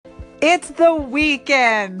It's the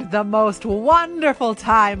weekend, the most wonderful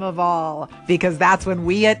time of all, because that's when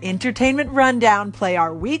we at Entertainment Rundown play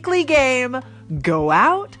our weekly game, Go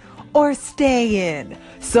Out or Stay In.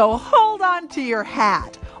 So hold on to your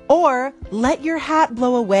hat, or let your hat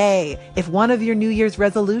blow away if one of your New Year's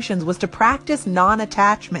resolutions was to practice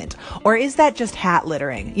non-attachment. Or is that just hat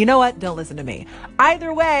littering? You know what? Don't listen to me.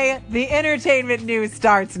 Either way, the entertainment news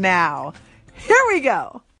starts now. Here we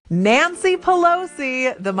go. Nancy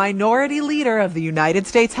Pelosi, the minority leader of the United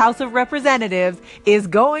States House of Representatives, is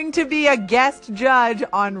going to be a guest judge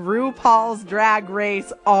on RuPaul's Drag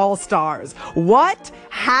Race All-Stars. What?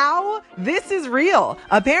 How? This is real.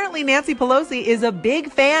 Apparently, Nancy Pelosi is a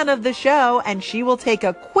big fan of the show, and she will take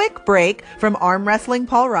a quick break from arm wrestling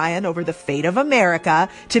Paul Ryan over the fate of America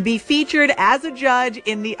to be featured as a judge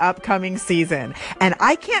in the upcoming season. And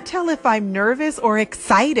I can't tell if I'm nervous or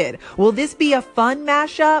excited. Will this be a fun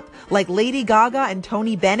mashup like Lady Gaga and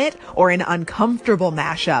Tony Bennett, or an uncomfortable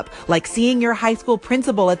mashup like seeing your high school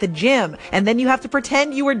principal at the gym and then you have to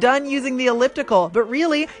pretend you were done using the elliptical, but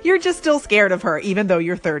really you're just still scared of her even though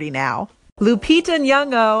you're 30 now? Lupita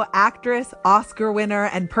Nyong'o, actress, Oscar winner,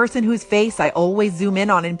 and person whose face I always zoom in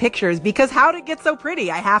on in pictures because how'd it get so pretty?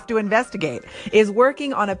 I have to investigate, is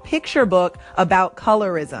working on a picture book about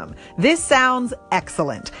colorism. This sounds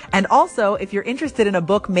excellent. And also, if you're interested in a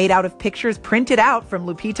book made out of pictures printed out from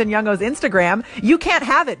Lupita Nyong'o's Instagram, you can't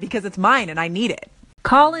have it because it's mine and I need it.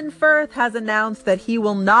 Colin Firth has announced that he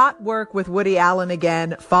will not work with Woody Allen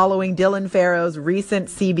again following Dylan Farrow's recent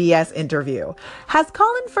CBS interview. Has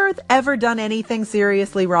Colin Firth ever done anything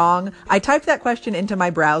seriously wrong? I typed that question into my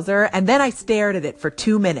browser and then I stared at it for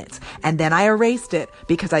 2 minutes and then I erased it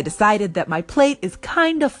because I decided that my plate is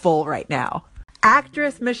kind of full right now.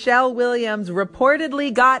 Actress Michelle Williams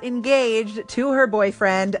reportedly got engaged to her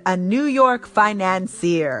boyfriend, a New York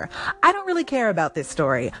financier. I don't really care about this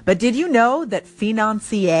story, but did you know that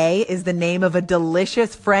financier is the name of a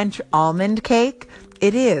delicious French almond cake?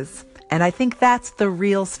 It is, and I think that's the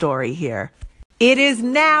real story here. It is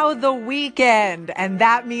now the weekend, and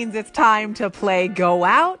that means it's time to play Go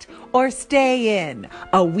Out or Stay In,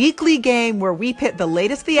 a weekly game where we pit the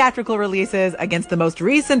latest theatrical releases against the most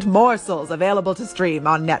recent morsels available to stream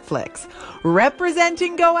on Netflix.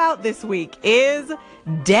 Representing Go Out this week is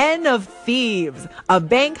Den of Thieves, a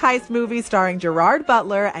bank heist movie starring Gerard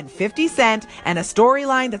Butler and 50 Cent, and a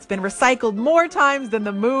storyline that's been recycled more times than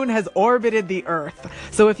the moon has orbited the Earth.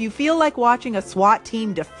 So if you feel like watching a SWAT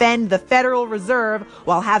team defend the Federal Reserve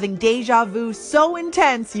while having deja vu so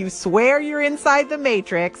intense you swear you're inside the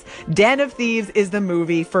Matrix, Den of Thieves is the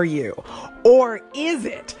movie for you. Or is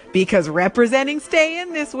it? Because representing Stay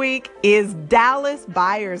In this week is Dallas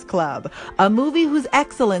Buyers Club, a movie whose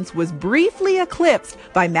excellence was briefly eclipsed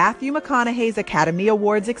by Matthew McConaughey's Academy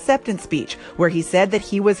Awards acceptance speech, where he said that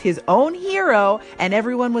he was his own hero and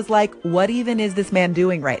everyone was like, what even is this man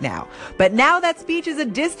doing right now? But now that speech is a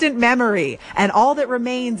distant memory, and all that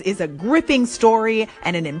remains is a gripping story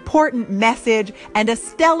and an important message and a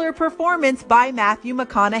stellar performance by Matthew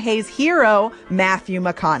McConaughey's hero, Matthew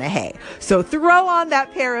McConaughey. So throw on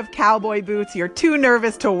that pair of cowboy boots you're too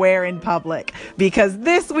nervous to wear in public, because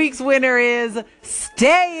this week's winner is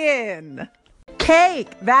Stay In. Cake!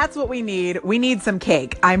 That's what we need. We need some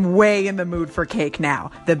cake. I'm way in the mood for cake now.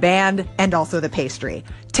 The band and also the pastry.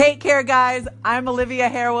 Take care, guys. I'm Olivia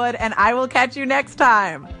Harewood, and I will catch you next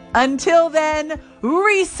time. Until then,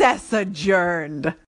 recess adjourned.